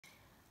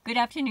Good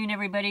afternoon,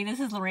 everybody. This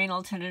is Lorraine,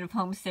 Alternative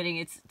Homesteading.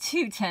 It's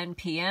 2:10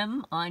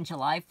 p.m. on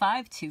July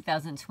 5,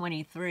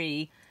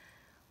 2023.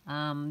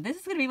 This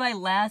is going to be my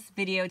last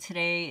video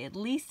today, at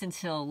least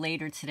until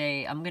later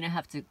today. I'm going to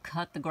have to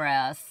cut the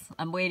grass.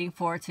 I'm waiting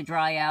for it to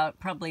dry out,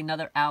 probably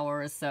another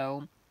hour or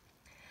so.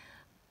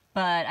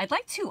 But I'd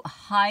like to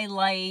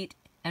highlight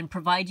and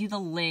provide you the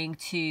link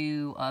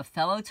to a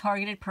fellow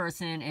targeted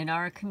person in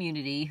our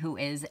community who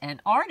is an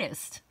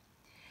artist.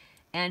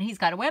 And he's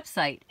got a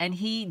website, and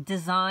he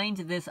designed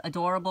this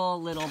adorable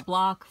little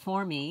block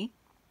for me.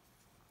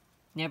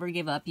 Never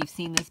give up. You've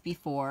seen this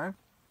before.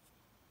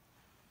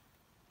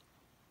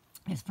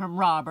 It's from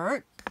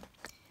Robert.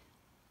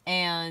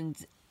 And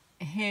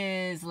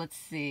his, let's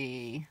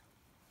see,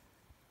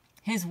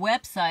 his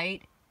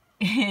website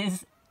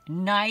is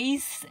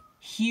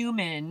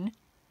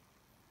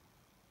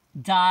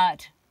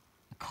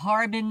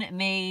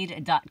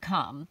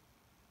nicehuman.carbonmade.com.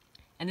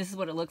 And this is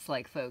what it looks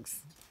like, folks.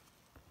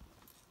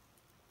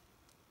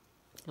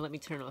 Let me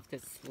turn off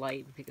this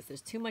light because there's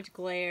too much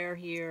glare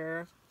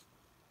here.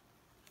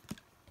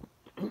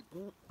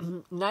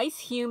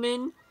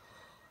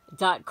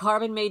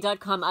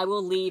 nicehuman.carbonmade.com. I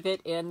will leave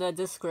it in the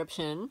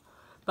description.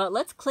 But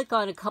let's click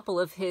on a couple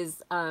of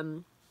his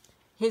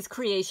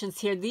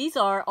creations here. These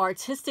are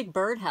artistic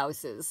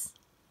birdhouses.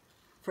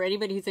 For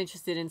anybody who's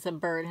interested in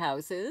some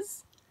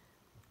birdhouses.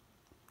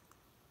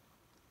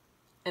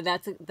 And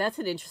that's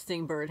an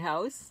interesting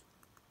birdhouse.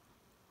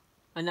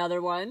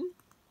 Another one.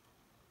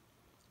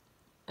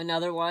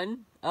 Another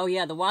one. Oh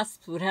yeah, the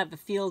wasps would have a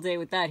field day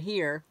with that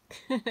here.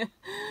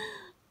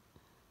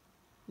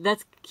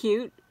 That's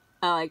cute.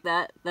 I like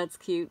that. That's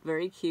cute.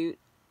 Very cute.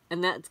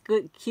 And that's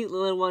good. Cute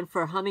little one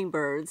for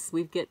hummingbirds.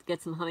 We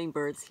get some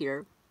hummingbirds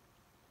here.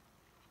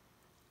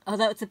 Oh,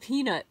 that's a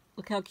peanut.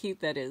 Look how cute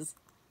that is.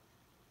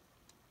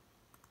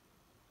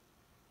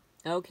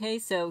 Okay,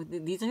 so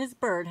these are his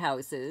bird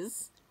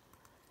houses.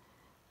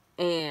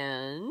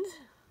 And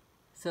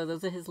so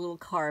those are his little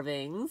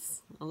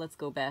carvings. Well, let's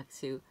go back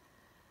to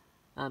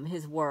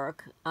his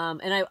work.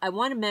 And I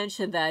want to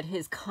mention that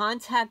his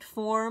contact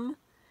form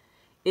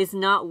is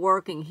not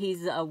working.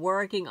 He's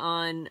working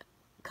on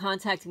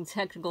contacting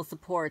technical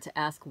support to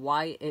ask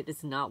why it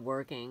is not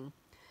working.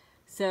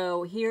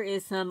 So here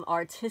is some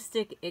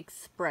artistic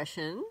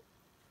expression.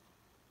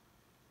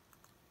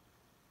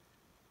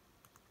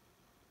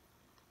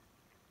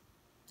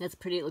 That's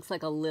pretty. It looks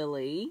like a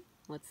lily.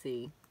 Let's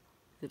see.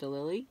 Is it a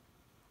lily?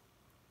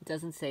 It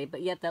doesn't say,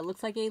 but yet that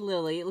looks like a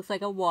lily. It looks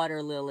like a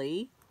water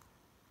lily.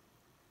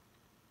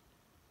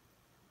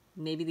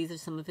 Maybe these are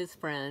some of his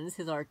friends,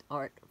 his art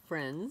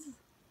friends.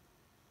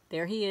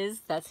 There he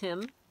is. That's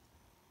him.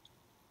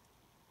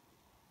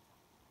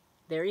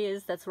 There he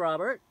is. That's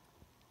Robert,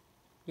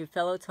 your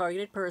fellow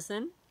targeted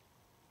person.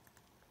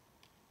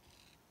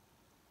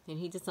 And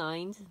he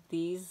designed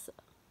these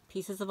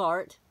pieces of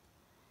art.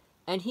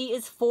 And he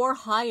is for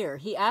hire.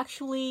 He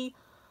actually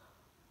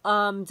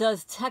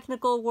does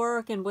technical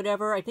work and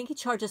whatever. I think he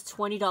charges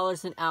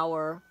 $20 an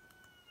hour.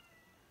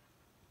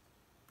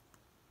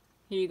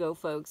 Here you go,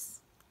 folks.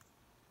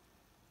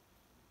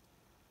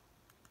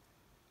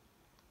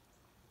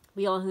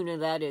 We all who know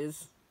that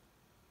is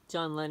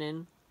John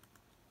Lennon.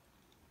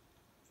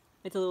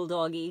 It's a little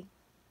doggy.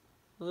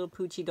 A little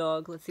poochy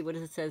dog. Let's see what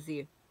it says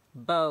here.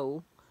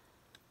 Bo.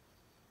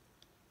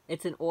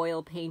 It's an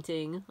oil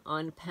painting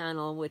on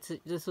panel, which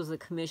this was a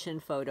commission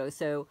photo.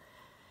 So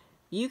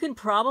you can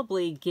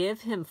probably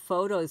give him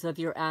photos of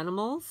your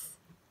animals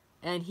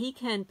and he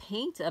can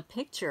paint a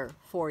picture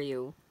for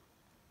you.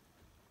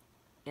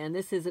 And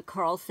this is a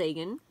Carl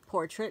Sagan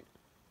portrait.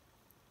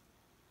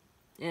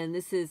 And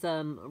this is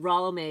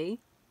Rollo May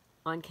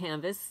on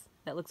canvas.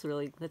 That's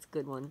a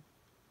good one.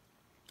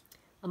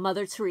 A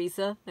Mother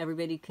Teresa.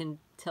 Everybody can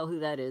tell who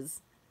that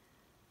is.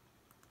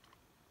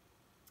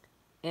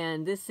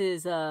 And this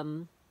is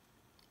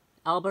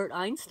Albert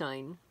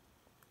Einstein,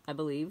 I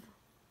believe.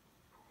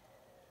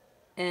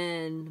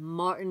 And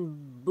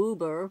Martin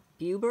Buber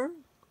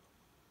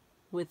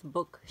with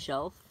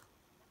bookshelf.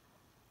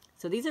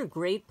 So these are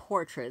great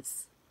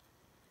portraits.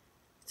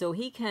 So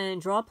he can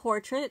draw a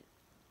portrait,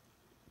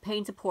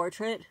 paint a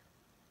portrait.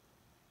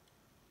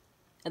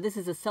 And this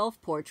is a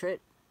self-portrait.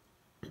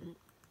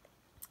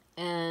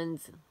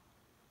 And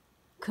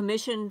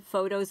commission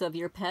photos of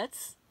your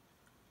pets.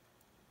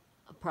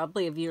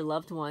 Probably of your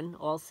loved one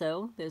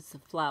also. There's the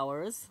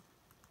flowers.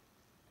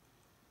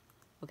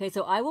 Okay,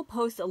 so I will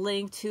post a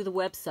link to the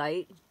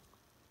website.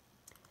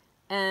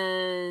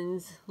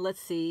 And let's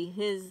see.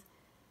 His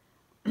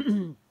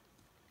name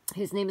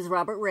is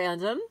Robert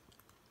Random.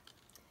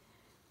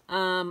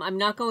 I'm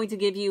not going to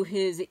give you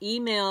his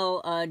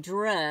email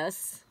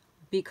address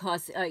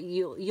because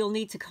you'll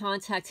need to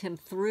contact him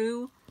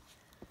through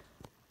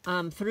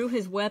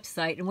his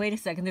website. And wait a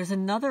second, there's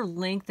another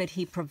link that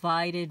he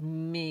provided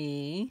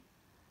me.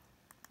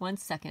 One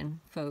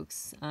second,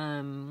 folks.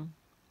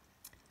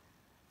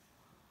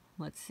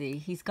 Let's see.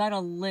 He's got a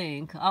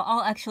link.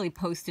 I'll actually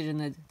post it in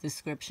the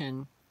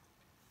description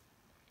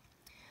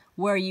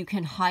where you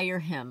can hire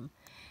him.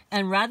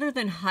 And rather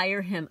than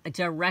hire him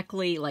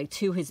directly, like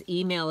to his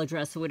email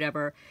address or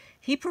whatever,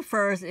 he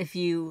prefers if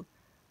you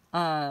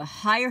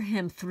hire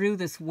him through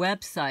this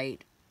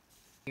website.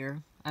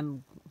 Here,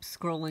 I'm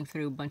scrolling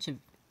through a bunch of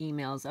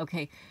emails.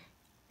 Okay,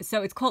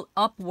 so it's called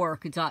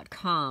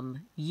upwork.com,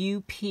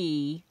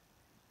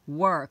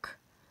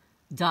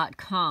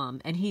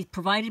 upwork.com, and he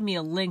provided me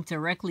a link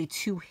directly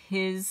to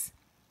his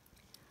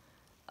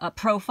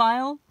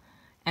profile,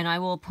 and I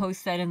will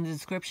post that in the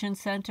description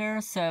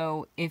center.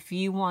 So if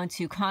you want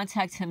to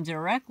contact him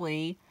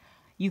directly,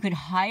 you can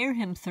hire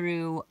him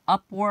through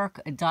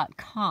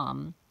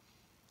upwork.com.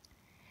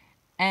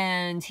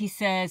 And he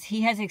says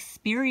he has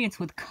experience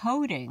with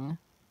coding,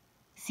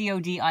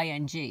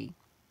 C-O-D-I-N-G.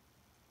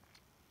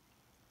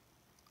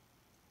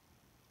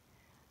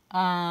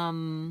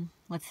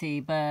 Let's see,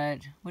 but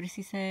what does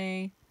he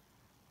say?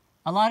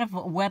 A lot of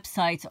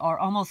websites are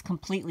almost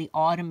completely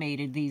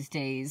automated these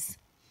days.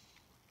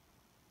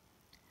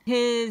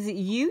 His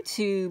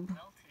YouTube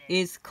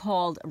is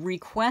called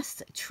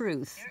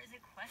RequestTruth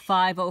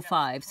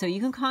 505. So you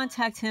can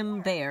contact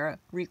him there,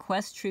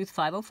 RequestTruth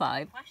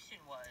 505.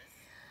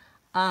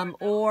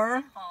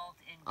 Or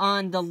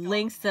on the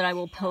links that I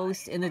will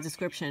post in the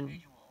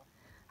description.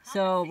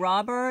 So,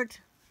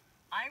 Robert,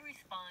 I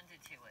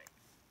responded to it,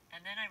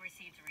 and then I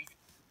received a response.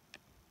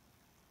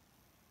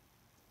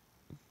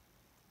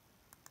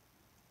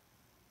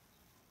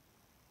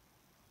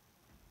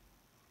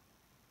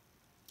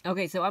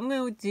 Okay, so I'm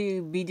going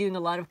to be doing a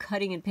lot of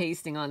cutting and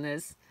pasting on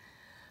this.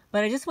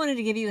 But I just wanted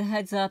to give you a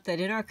heads up that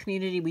in our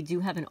community we do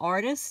have an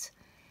artist.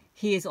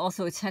 He is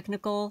also a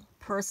technical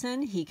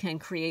person. He can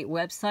create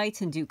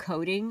websites and do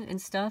coding and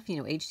stuff, you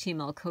know,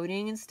 HTML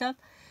coding and stuff.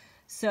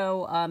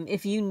 So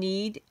if you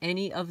need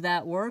any of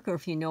that work, or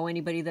if you know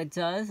anybody that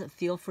does,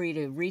 feel free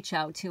to reach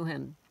out to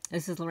him.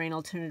 This is Lorraine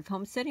Alternative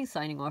Homesteading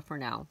signing off for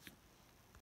now.